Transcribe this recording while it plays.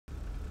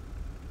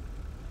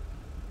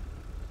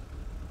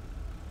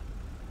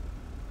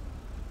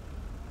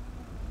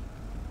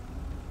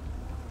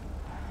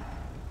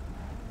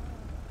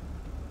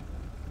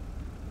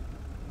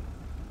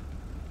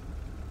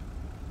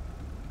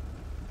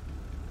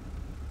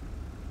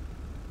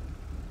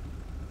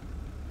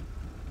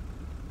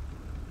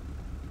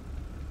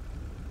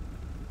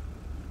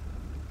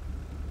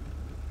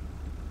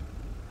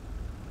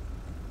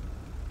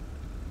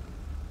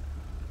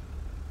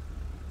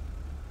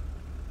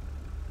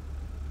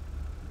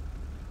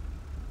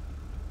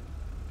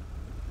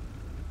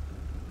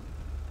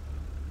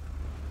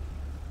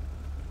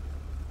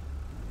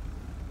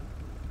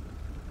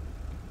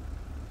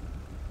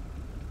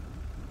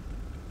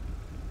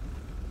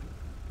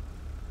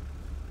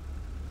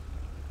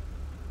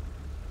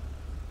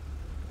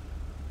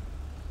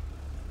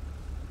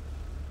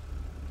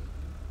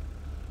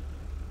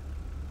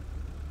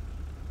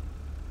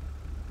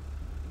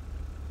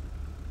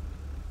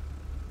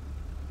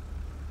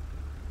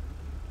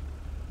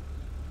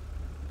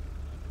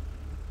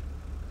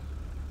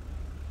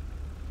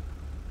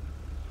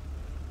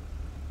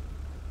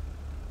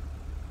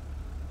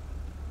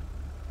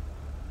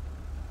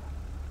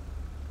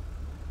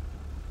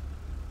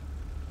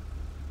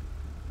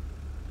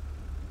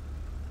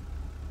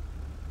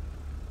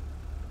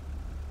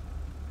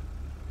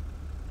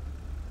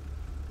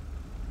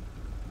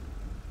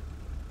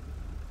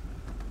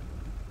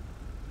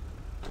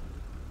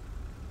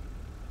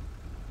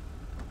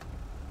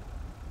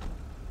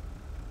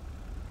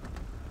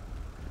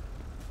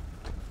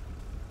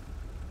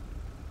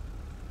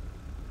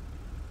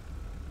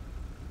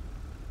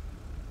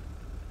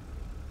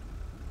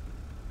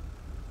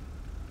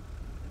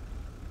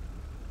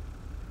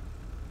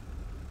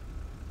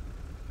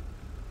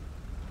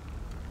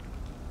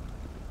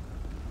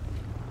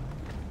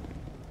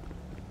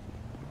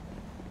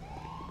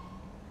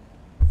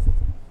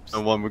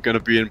And one, we're gonna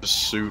be in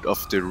pursuit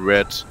of the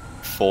red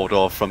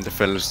four-door from the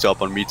friendly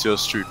stop on Meteor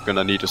Street.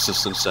 Gonna need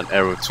assistance and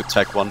arrow to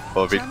attack one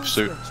for a big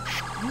pursuit.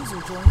 User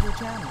joined your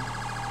channel.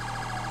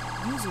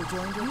 User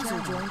joined your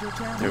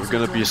channel. Yeah, we're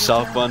gonna be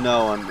southbound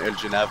now on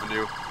Elgin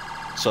Avenue.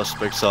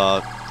 Suspects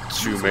are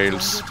two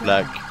males,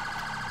 black.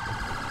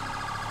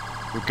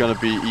 We're gonna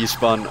be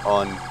eastbound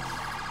on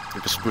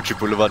Vespucci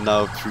Boulevard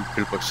now through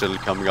Pillbox Hill,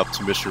 coming up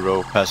to Mission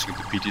Row, passing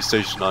the PD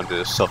station on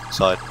the south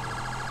side.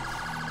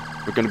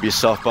 We're gonna be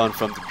southbound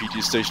from the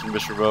PD station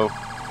Mission Row,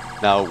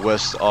 now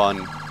west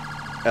on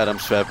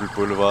Adams Fabry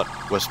Boulevard,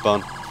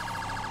 westbound.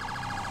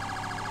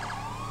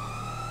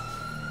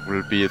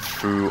 We'll be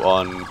through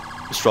on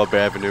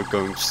Strawberry Avenue,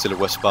 going still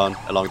westbound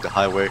along the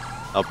highway,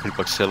 up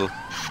Pillbox Hill,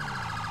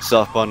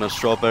 southbound on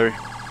Strawberry.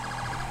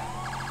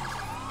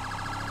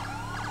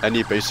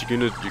 Any basic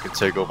unit, you can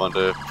take over on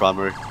the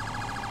primary. Do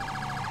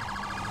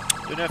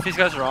you know if these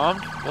guys are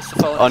armed? What's the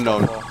felony?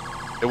 Unknown.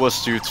 It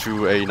was due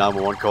to a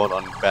 911 call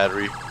on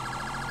battery.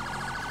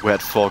 We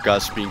had 4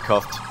 guys being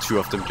cuffed, 2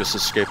 of them just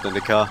escaped in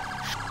the car.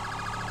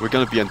 We're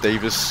gonna be on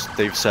Davis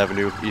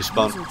Avenue,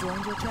 eastbound.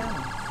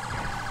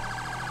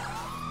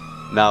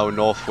 Now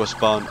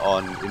northwestbound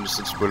on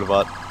Innocence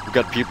Boulevard. We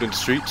got people in the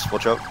streets,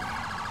 watch out.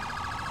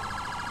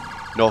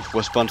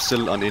 Northwestbound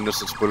still on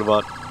Innocence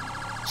Boulevard.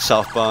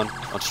 Southbound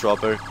on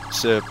Strawberry.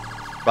 It's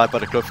right by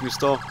the clothing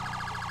store.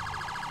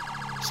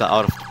 It's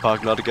out of the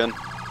parking lot again.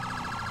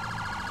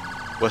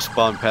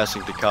 Westbound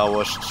passing the car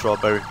wash,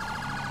 Strawberry.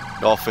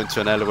 North into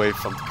an alleyway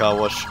from the car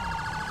wash.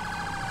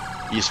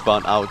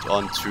 Eastbound out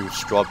onto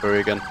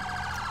Strawberry again.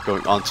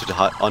 Going onto the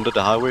under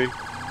the highway.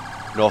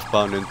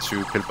 Northbound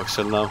into Pillbox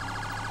Hill now.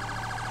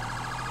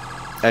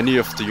 Any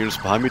of the units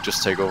behind me,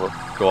 just take over.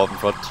 Go up in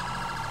front.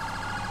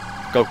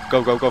 Go,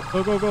 go, go, go.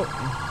 Go, go, go.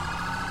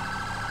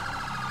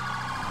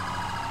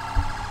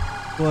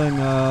 Going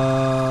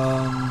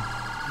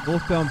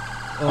northbound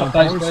on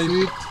Power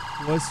Street.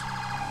 West.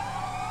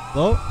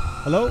 Hello?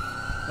 Hello?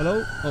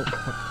 Hello? Oh,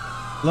 fuck.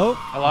 Hello?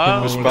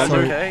 Hello?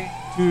 Sorry. Okay.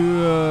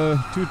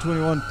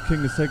 221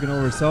 King is taking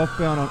over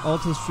southbound on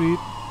Alta Street.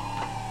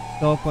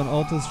 Southbound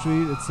Alta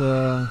Street. It's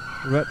a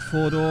red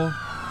 4-door.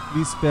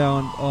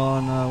 Eastbound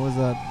on, what's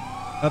that?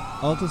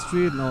 Alta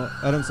Street, no,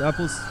 Adams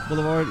Apples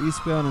Boulevard,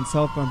 eastbound and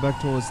southbound back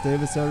towards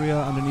Davis area,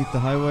 underneath the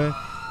highway.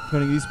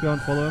 Turning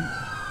eastbound, follow him.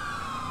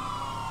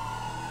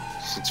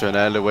 It's into an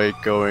alleyway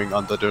going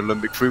under the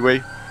Olympic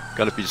Freeway.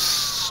 Gonna be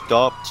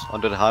stopped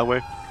under the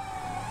highway.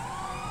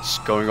 It's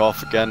going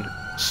off again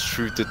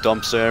through the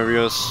dumpster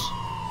areas.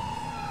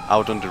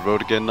 Out on the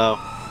road again now.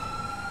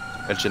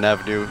 Elgin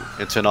Avenue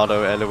into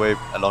another alleyway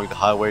along the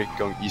highway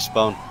going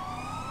eastbound.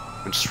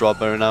 In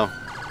Strawberry now.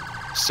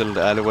 Still in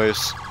the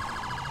alleyways.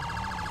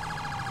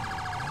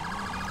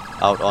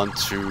 Out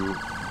onto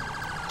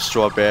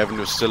Strawberry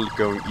Avenue, still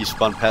going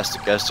eastbound past the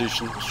gas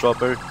station,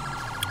 Strawberry.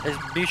 Is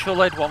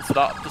mutual aid one for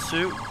that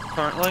pursuit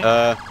currently?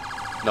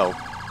 No.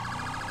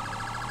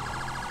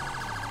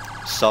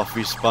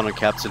 Southeastbound on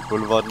Capitol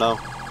Boulevard now.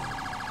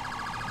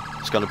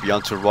 It's gonna be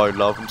onto Roy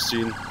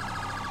Lovenstein,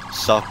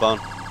 southbound.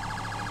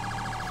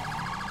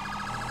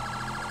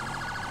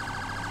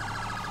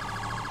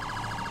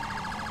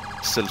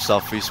 Still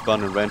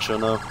southeastbound in Rancho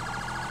now.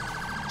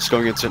 It's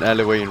going into an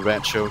alleyway in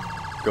Rancho.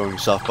 Going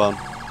southbound.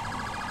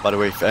 By the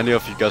way, if any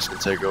of you guys can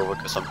take over,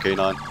 because I'm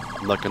K9,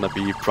 I'm not gonna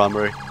be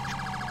primary.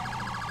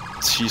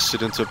 Teased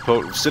it into a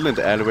pole, still in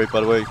the alleyway by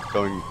the way,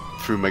 going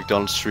through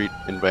McDonald Street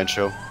in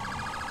Rancho.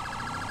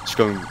 It's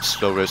going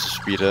slow race of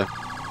speed here.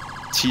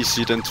 Teased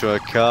it into a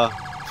car.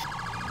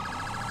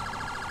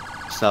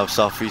 It's now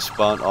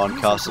southeastbound on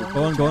Castle.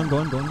 Go on.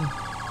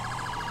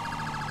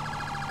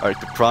 Alright,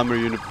 the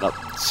primary unit, no,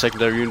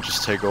 secondary unit,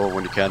 just take over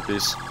when you can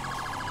please.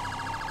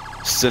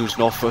 Still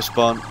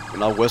northwestbound,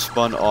 now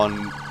westbound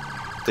on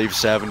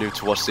Davis Avenue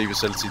towards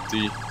Davis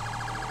LTD.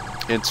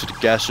 Into the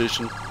gas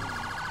station.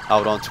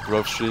 Out onto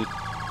Grove Street.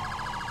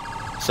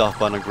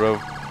 Southbound on Grove.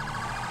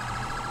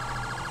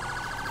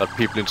 Got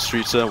people in the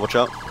streets there, watch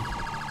out.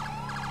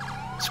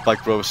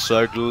 Spike Grove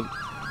Circle.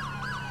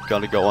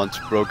 Gonna go on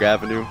to Brogue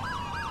Avenue.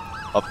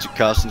 Up to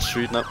Carson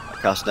Street now,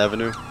 Carson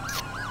Avenue.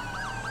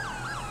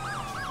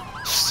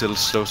 Still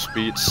slow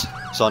speeds.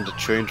 It's on the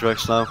train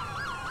tracks now.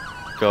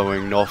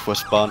 Going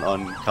northwestbound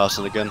on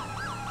Carson again.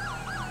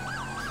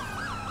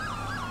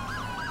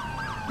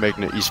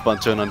 Making an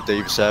eastbound turn on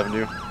Davis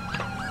Avenue.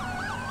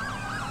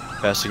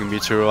 Passing a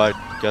Meteorite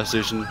gas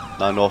station.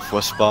 Now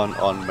northwestbound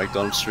on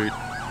McDonald Street.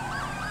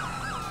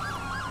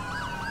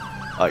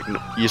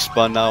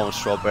 Eastbound now on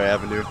Strawberry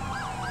Avenue.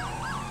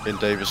 In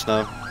Davis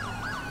now.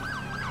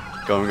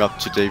 Going up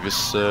to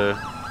Davis,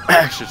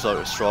 actually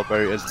sorry,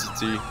 Strawberry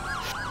LTT.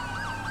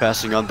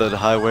 Passing under the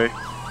highway.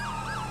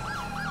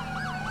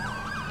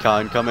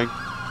 Car incoming.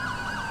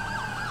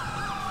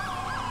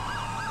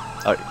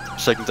 Alright,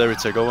 secondary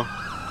take over.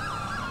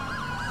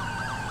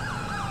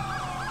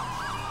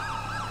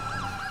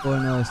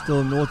 Going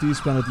still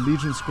northeastbound at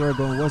Legion Square,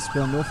 going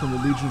westbound north from the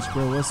Legion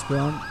Square,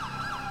 westbound.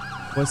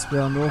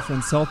 Westbound north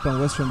and southbound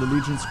west from the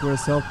Legion Square,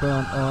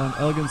 southbound on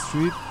Elgin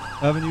Street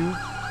Avenue.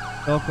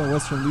 Southbound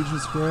west from Legion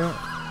Square.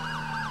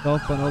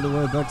 Southbound all the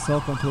way back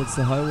southbound towards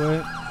the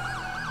highway.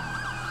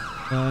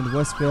 And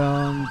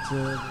westbound,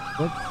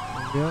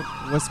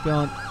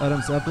 westbound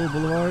Adams Apple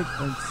Boulevard,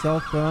 and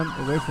southbound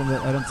away from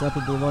that Adams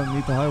Apple Boulevard,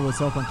 meet the highway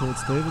southbound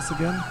towards Davis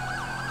again.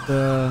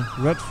 The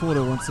red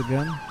photo once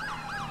again,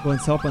 going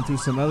southbound through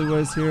some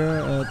alleyways here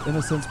at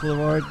Innocence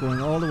Boulevard, going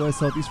all the way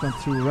southeastbound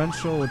through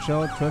Rancho, watch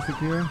out, traffic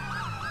here.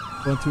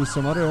 Going through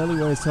some other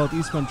alleyways,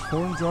 southeastbound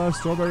Forum Drive,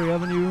 Strawberry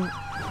Avenue,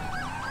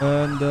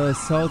 and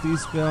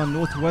southeastbound,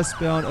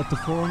 northwestbound at the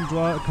Forum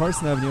Drive,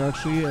 Carson Avenue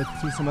actually,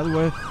 through some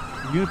alleyway.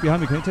 Unit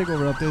behind me, can you take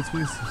over updates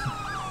please?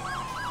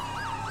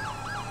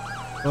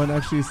 Going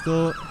actually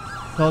still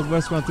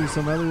southwestbound through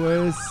some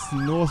alleyways,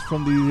 north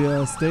from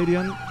the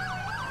stadium.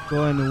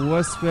 Going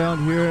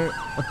westbound here,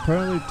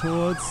 apparently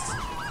towards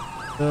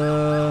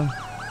the...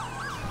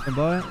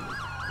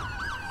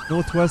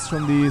 northwest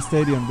from the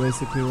stadium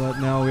basically right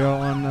now. We are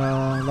on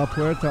La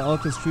Puerta,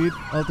 Alta Street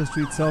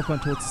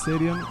southbound towards the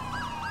stadium.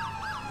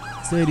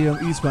 Stadium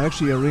eastbound,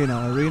 actually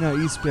Arena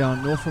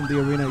eastbound, north from the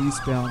Arena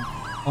eastbound.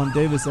 On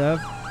Davis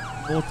Ave,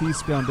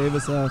 northeastbound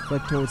Davis Ave,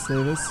 back towards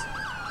Davis.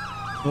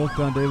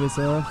 Northbound Davis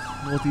Ave,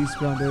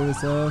 northeastbound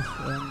Davis Ave,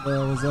 and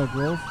was that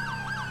Grove?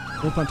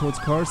 Northbound towards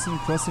Carson,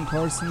 crossing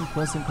Carson,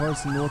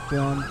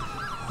 northbound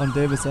on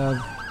Davis Ave.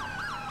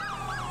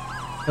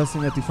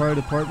 Passing at the fire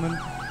department.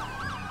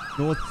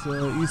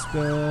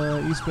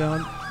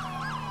 Eastbound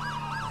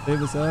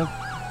Davis Ave.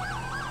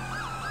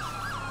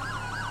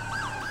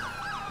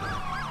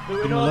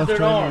 Moving In the on, left they're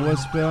turn armed.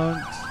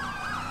 westbound.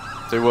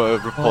 They were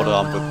reported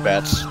armed with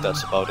bats,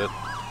 that's about it.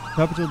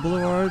 Capitol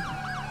Boulevard.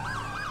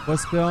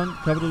 Westbound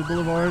Capitol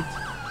Boulevard.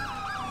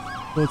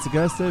 So it's a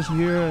gas station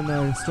here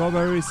and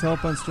Strawberry,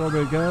 southbound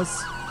Strawberry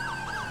Gas.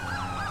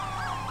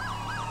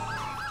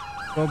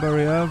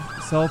 Strawberry Ave,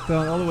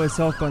 southbound, all the way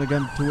southbound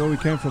again to where we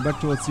came from, back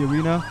towards the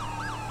arena.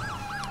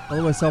 All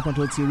the way southbound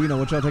towards the arena.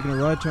 Watch out, taking a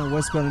right turn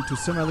westbound into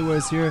some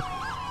alleyways here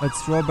at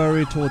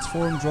Strawberry towards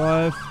Forum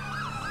Drive.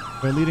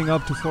 We're leading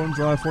up to Forum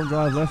Drive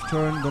left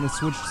turn. Gonna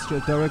switch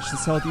direction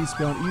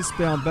southeastbound,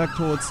 eastbound back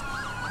towards,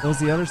 what was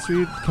the other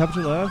street?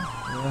 Capitol Ave?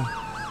 Yeah.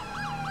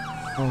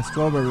 Oh,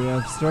 Strawberry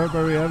Ave.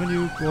 Strawberry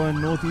Avenue going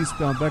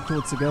northeastbound back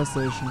towards the gas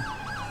station.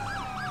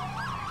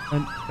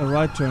 And a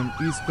right turn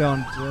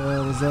eastbound,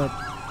 was that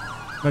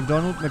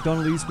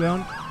McDonald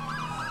eastbound.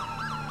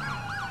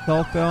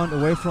 Southbound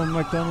away from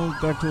McDonald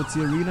back towards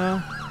the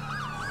arena.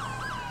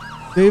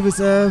 Davis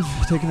Ave,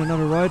 taking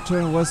another right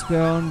turn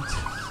westbound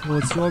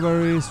towards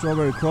Strawberry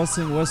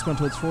crossing westbound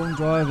towards Forum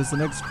Drive is the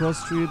next cross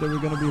street that we're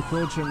going to be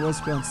approaching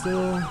westbound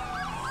still.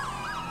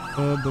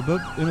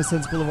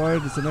 Innocence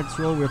Boulevard is the next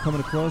road we're coming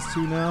across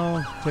to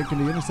now. Taking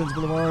the Innocence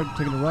Boulevard,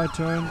 taking a right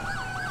turn.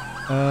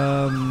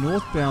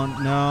 Northbound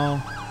now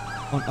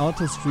on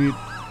Alta Street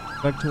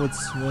back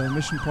towards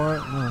Mission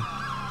Park. No.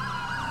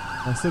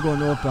 I'm still going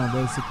northbound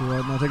basically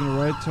right now. Taking a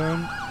right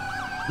turn.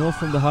 North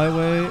from the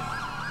highway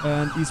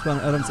and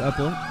eastbound Adams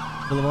Apple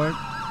Boulevard.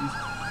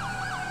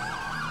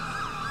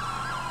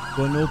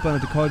 Going northbound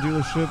at the car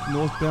dealership.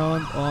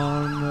 Northbound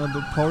on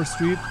the Power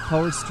Street.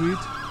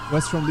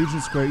 West from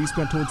Legion Square,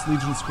 eastbound towards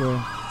Legion Square.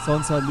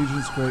 Southside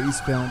Legion Square,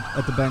 eastbound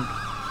at the bank.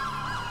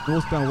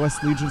 Northbound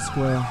West Legion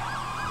Square.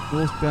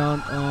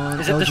 Northbound on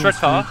Is it Elgin this red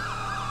car?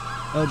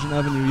 Street. Elgin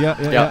Avenue, yeah.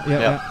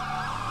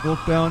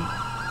 Northbound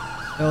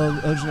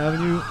Elgin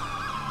Avenue.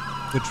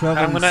 We're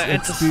traveling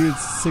at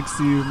speeds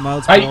 60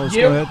 miles per hour.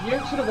 Hey, Go ahead. you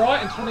to the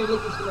right and 20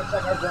 Lucas going to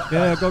take over.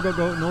 Yeah, go.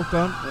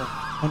 Northbound. Yeah.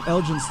 On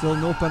Elgin still,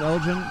 northbound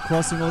Elgin,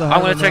 crossing all the I'm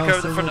highway going to take now,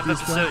 over the front of the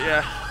pursuit,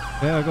 yeah.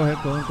 Yeah, go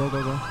ahead, go.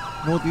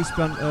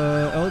 Northeastbound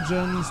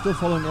Elgin, still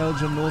following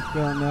Elgin,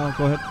 northbound now,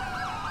 go ahead.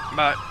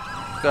 Right,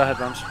 go ahead,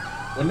 Rams.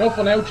 We're north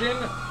on Elgin,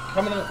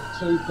 coming up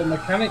to the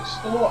mechanics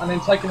store and then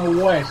taking a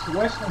west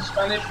on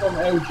Spanish from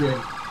Elgin.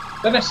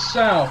 Then a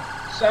south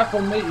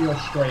on Meteor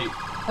Street,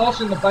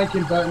 passing the bank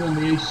in Burton on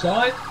the east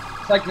side,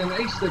 taking an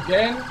east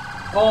again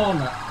on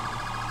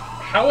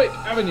Howick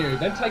Avenue,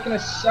 then taking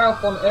us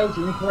south on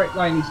Elgin, incorrect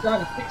lane. He's going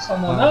to pick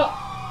someone up,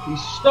 he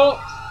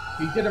stopped,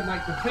 he didn't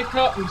make the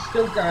pickup, he's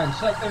still going,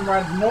 circling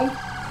around north.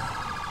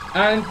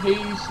 And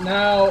he's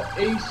now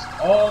east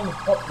on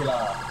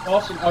Popular,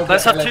 passing over.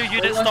 Let's have 2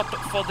 units stopped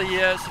for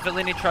the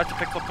civilian he tried to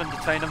pick up and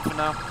detain him for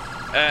now.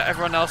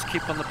 Everyone else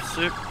keep on the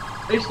pursuit.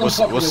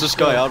 Was this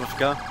guy out of the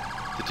car?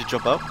 Did he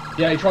jump out?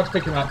 Yeah, he tried to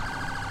pick him up.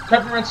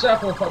 Creeping around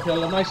south on Popular,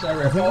 La Mesa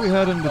area. I think we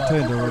had him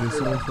detained already,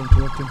 sorry for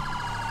interrupting.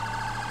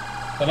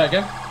 Say that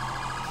again?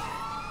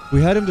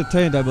 We had him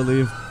detained, I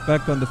believe,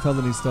 back on the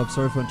felony stop.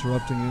 Sorry for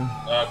interrupting you.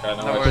 Okay,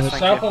 No worries. worries, South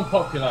thank you. on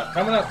Popular,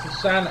 coming up to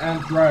San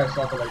Andreas,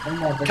 I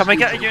believe. Can we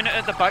get a unit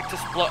at the back to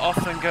split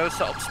off and go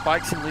set up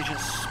spikes in Legion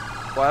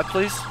Square,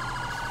 please?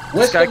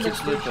 This guy Western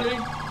keeps looping.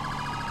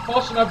 Vespucci,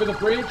 passing over the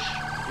bridge,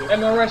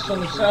 MRS on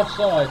the south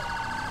side.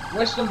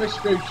 Western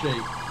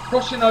Vespucci,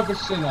 crossing over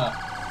Sinner,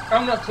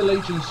 coming up to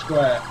Legion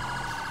Square.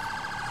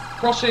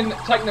 Crossing,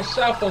 taking us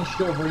south on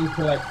Strawberry in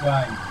Collect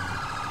Lane.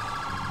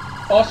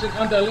 Passing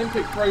under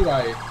Olympic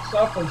Freeway,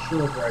 south on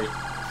Strawberry.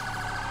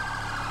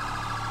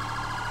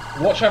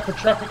 Watch out for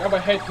traffic up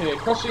ahead here.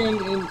 Crossing in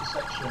the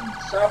intersection,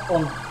 south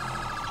on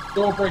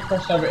Strawberry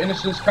crossover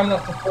Innocence, coming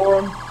up to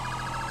Forum.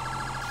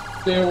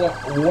 Still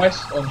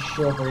west on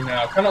Strawberry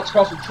now. Coming up to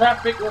Castle.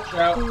 Traffic, watch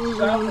out.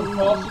 South of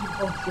Carson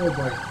from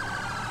Strawberry.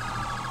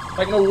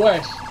 Taking a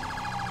west.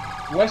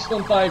 West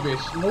on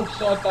Davis. North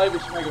side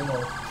Davis Mega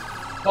North.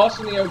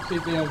 Passing the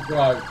LTD on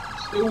Grove.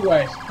 Still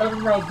west.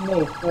 Curving road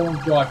north, Forum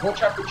Drive.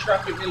 Watch out for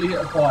traffic, nearly hit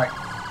a bike.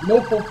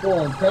 North on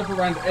Forum, curve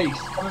around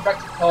east. Coming back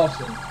to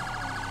Carson.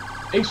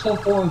 East on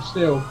Forum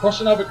still.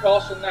 Crossing over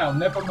Carson now,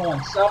 never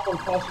mind. South on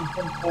Carson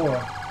from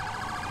Forum.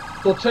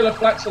 Tortilla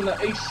Flats on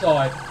the east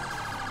side.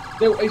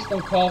 Still east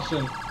on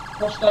Carson.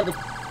 Crossed over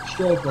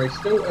Strawberry,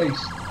 still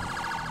east.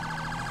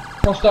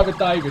 Crossed over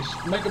Davis.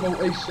 Megamall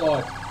east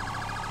side.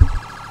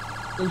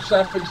 Still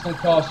southeast on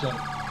Carson.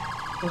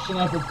 Crossing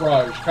over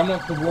Broge. Coming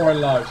up to Roy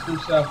Low, still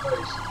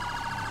southeast.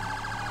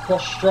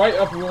 Cross straight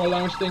up Roy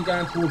Lowenstein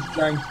going towards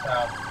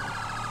Jamestown.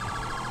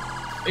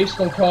 East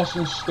on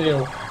Carson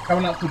still.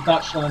 Coming up to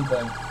Dutch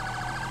London.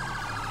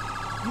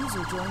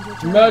 User joined your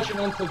channel. Merging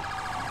onto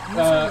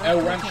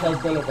El Rancho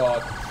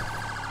Boulevard.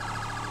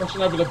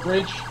 Crossing over the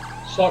bridge,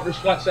 Cypress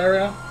Flats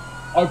area.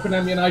 Open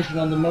ammunition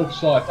on the north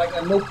side.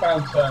 Taking a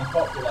northbound turn,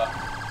 Popular.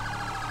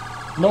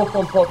 North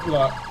on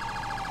Popular.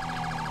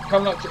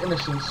 Coming up to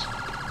Innocence.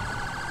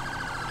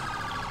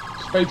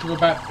 Speed of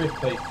about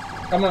 50.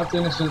 Coming up to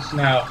Innocence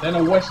now. Then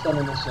a west on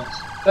Innocence.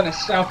 Then a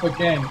south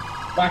again.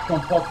 Back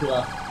on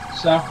Popular.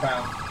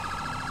 Southbound.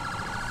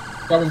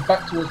 Going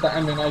back towards that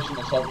ammunition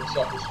that's over the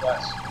Cypress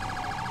Flats.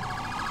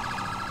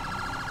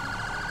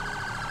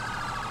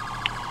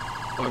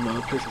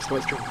 I'm placing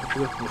slight strong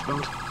Popular,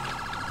 northbound.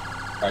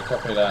 Okay,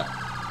 copy that.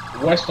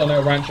 West on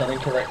El Rancho,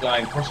 incorrect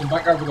lane. Crossing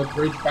back over the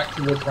bridge, back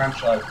towards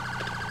Rancho.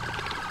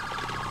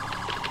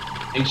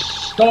 He's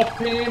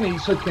stopping,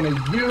 he's hooking a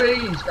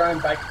Yui, he's going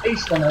back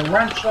east on El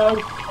Rancho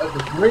at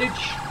the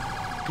bridge.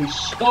 He's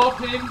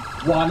stopping,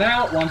 one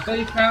out, one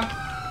decamp.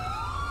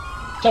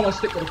 Someone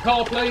stick with the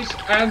car, please.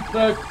 And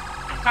the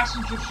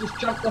passenger's just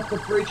jumped off the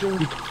bridge and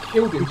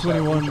killed himself.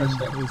 221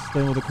 Interesting. is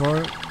staying with the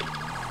car.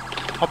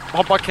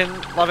 Hop back in,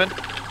 Lavin.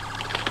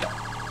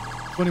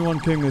 21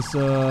 King is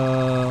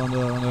on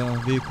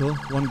the vehicle.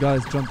 One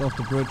guy's jumped off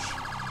the bridge.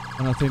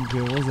 And I think,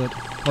 what was that?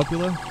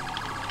 Popular?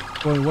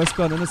 Going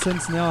westbound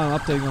Innocence now. I'm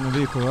updating on the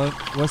vehicle, right?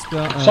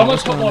 Westbound.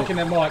 Someone's westbound, hot marking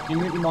their mic. You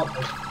mute your mic,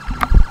 please.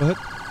 Go ahead.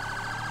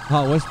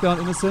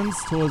 Westbound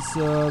Innocence towards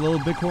Little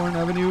Bighorn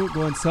Avenue.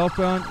 Going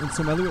southbound in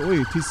some alleyway.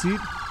 Wait, TC.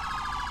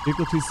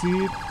 Vehicle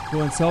TC.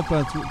 Going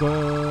southbound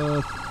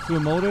through a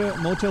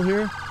motel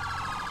here.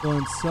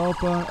 Going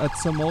southbound at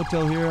some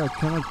motel here. I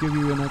cannot give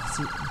you an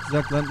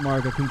exact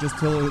landmark. I can just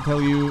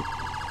tell you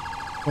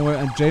we're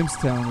at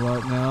Jamestown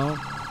right now.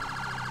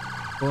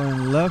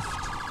 Going left.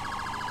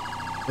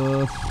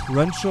 The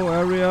Rancho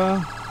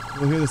area.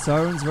 We'll hear the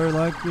sirens very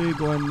likely.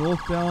 Going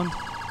northbound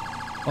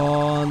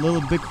on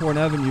Little Bighorn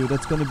Avenue.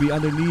 That's going to be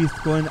underneath.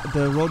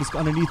 The road is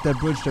underneath that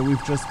bridge that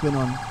we've just been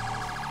on.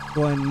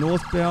 Going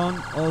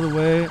northbound all the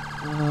way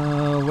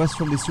west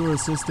from the sewer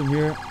system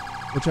here.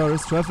 Watch out,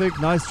 there's traffic.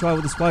 Nice try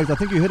with the spikes. I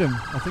think you hit him.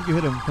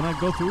 Can I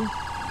go through?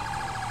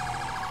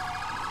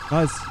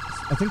 Nice.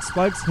 I think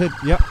spikes hit.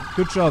 Yeah,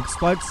 good job.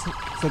 Spikes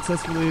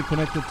successfully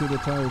connected to the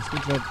tires.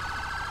 Good job.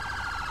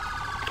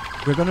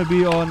 We're gonna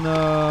be on,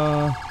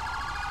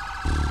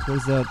 what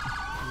is that?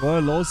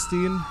 Royal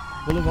Lowstein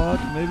Boulevard,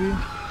 maybe?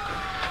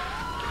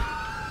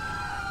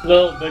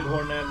 Little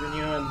Bighorn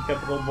Avenue and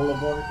Capitol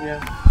Boulevard, yeah.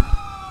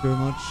 Very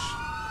much.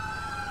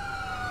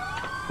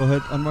 Go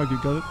ahead, Unmark, you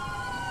got it?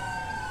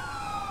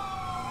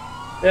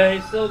 Yeah,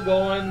 he's still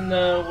going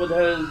with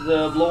his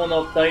blown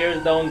out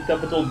tires down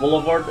Capitol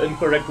Boulevard,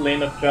 incorrect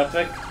lane of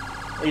traffic.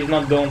 He's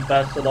not going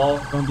fast at all.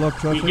 Don't block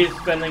traffic. He keeps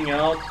spinning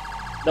out.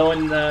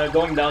 Going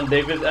down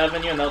Davis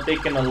Avenue and now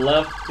taking a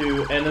left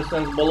to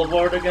Innocence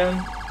Boulevard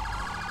again.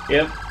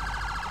 Yep.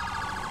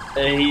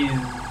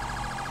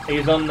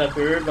 He's on the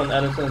curb on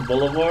Innocence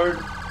Boulevard,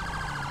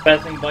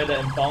 passing by the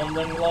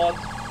impounding lot.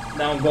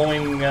 Now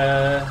going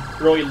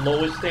Roy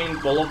Lowenstein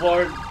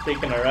Boulevard,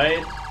 taking a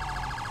right.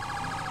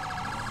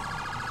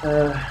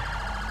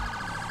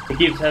 He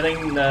keeps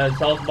heading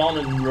southbound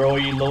on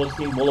Roy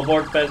Lowenstein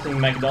Boulevard, passing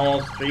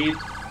McDonald Street.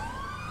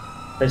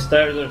 His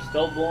tires are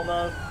still blown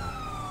out.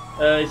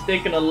 He's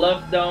taking a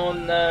left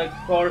down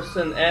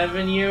Carson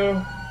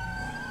Avenue.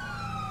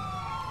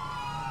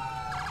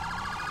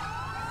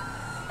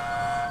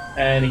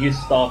 And he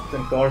stopped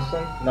in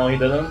Carson. No, he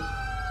didn't.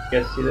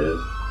 Guess he did.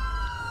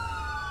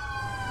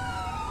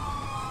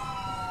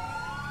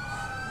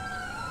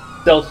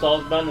 Still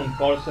southbound on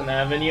Carson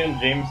Avenue in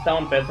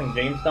Jamestown, passing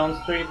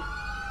Jamestown Street.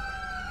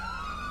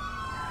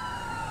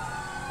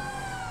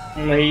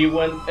 And he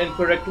went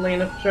incorrect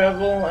lane of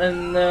travel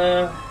and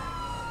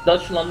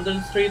Dutch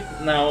London Street,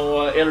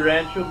 now El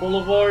Rancho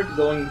Boulevard,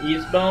 going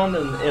eastbound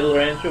and El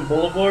Rancho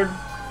Boulevard,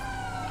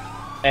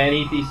 and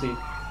ETC.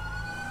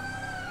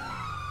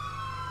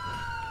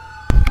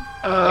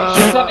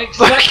 He's done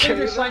exactly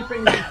the same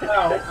thing as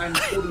Pal and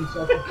killed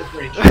himself off the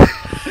bridge.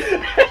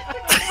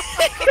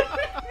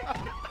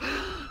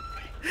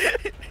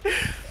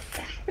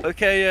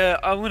 Okay,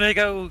 I'm gonna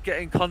go get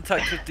in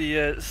contact with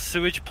the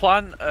sewage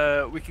plant.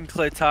 We can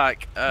clear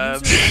tack.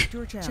 User left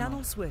your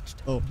channel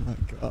switched. Oh my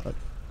god.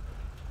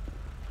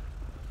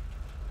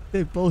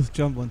 They both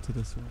jump onto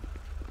this one.